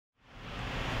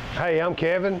Hey, I'm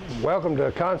Kevin. Welcome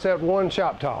to Concept One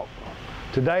Shop Talk.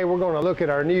 Today we're going to look at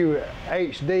our new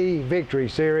HD Victory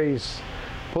Series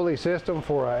pulley system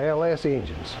for our LS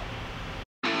engines.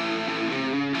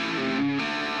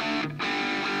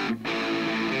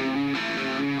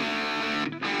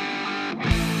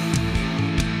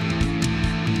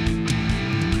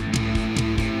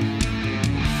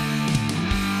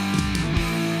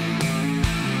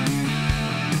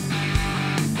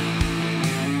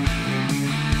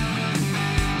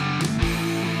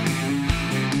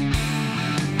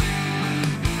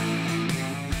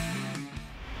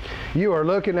 You are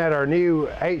looking at our new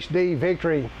HD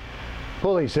Victory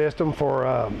pulley system for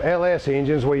LS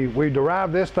engines. We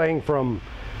derived this thing from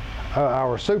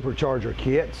our supercharger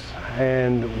kits,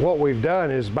 and what we've done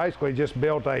is basically just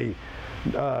built a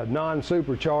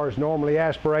non-supercharged, normally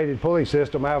aspirated pulley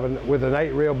system with an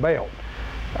 8-reel belt.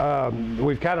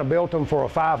 We've kind of built them for a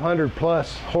 500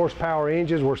 plus horsepower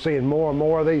engines. We're seeing more and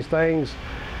more of these things,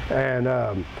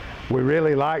 and we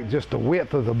really like just the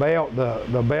width of the belt.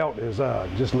 The belt is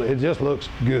it just looks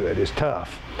good. It's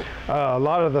tough. A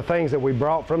lot of the things that we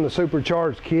brought from the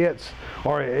supercharged kits,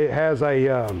 or it has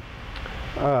a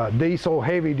diesel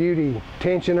heavy-duty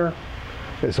tensioner,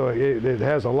 so it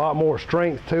has a lot more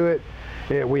strength to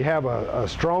it. We have a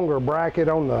stronger bracket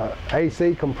on the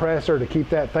AC compressor to keep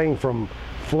that thing from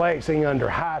flexing under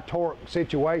high torque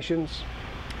situations.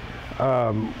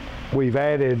 We've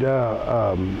added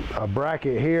a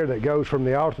bracket here that goes from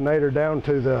the alternator down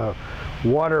to the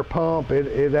water pump.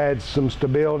 It adds some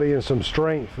stability and some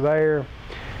strength there.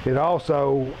 It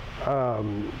also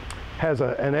has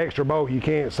an extra bolt, you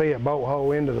can't see it, bolt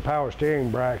hole into the power steering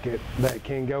bracket that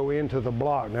can go into the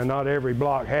block. Now, not every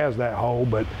block has that hole,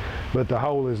 but the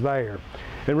hole is there.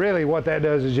 And really what that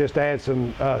does is just add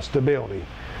some stability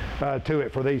to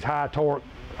it for these high torque,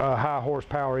 high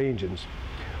horsepower engines.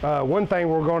 One thing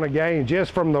we're going to gain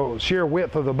just from the sheer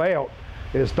width of the belt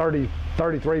is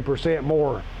 33%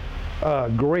 more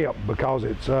grip, because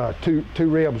it's two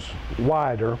ribs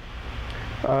wider.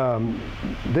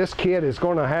 This kit is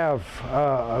going to have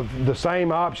the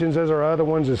same options as our other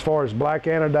ones as far as black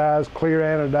anodized, clear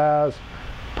anodized,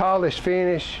 polished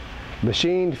finish,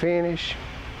 machined finish.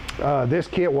 This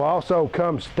kit will also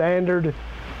come standard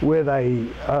with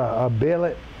a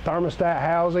billet thermostat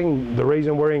housing. The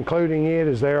reason we're including it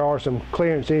is there are some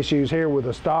clearance issues here with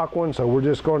the stock one, so we're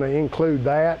just going to include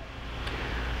that.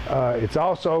 It's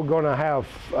also going to have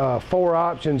 4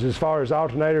 options as far as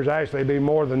alternators. Actually, it'd be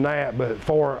more than that, but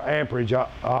 4 amperage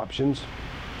options.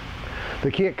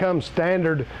 The kit comes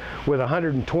standard with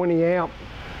 120 amp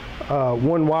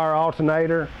one wire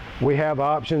alternator. We have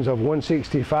options of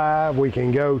 165. We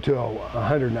can go to a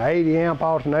 180 amp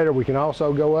alternator. We can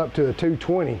also go up to a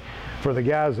 220 for the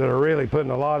guys that are really putting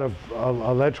a lot of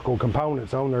electrical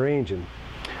components on their engine.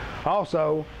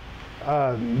 Also,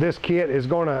 this kit is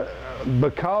going to,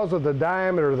 because of the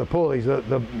diameter of the pulleys,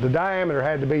 the diameter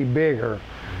had to be bigger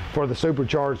for the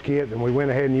supercharged kit, and we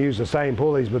went ahead and used the same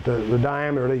pulleys, but the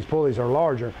diameter of these pulleys are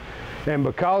larger. And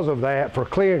because of that, for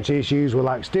clearance issues with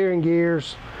like steering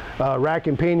gears, rack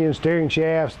and pinion, steering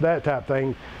shafts, that type of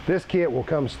thing, this kit will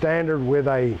come standard with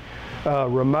a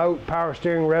remote power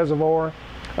steering reservoir.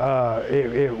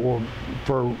 It will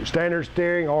for standard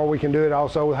steering, or we can do it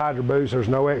also with Hydro Boost. There's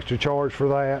no extra charge for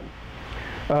that.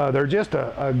 They're just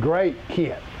a great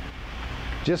kit.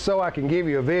 Just so I can give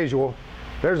you a visual,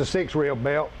 there's a 6-reel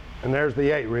belt and there's the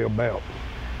 8-reel belt.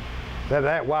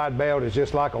 That wide belt is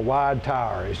just like a wide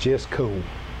tire. It's just cool.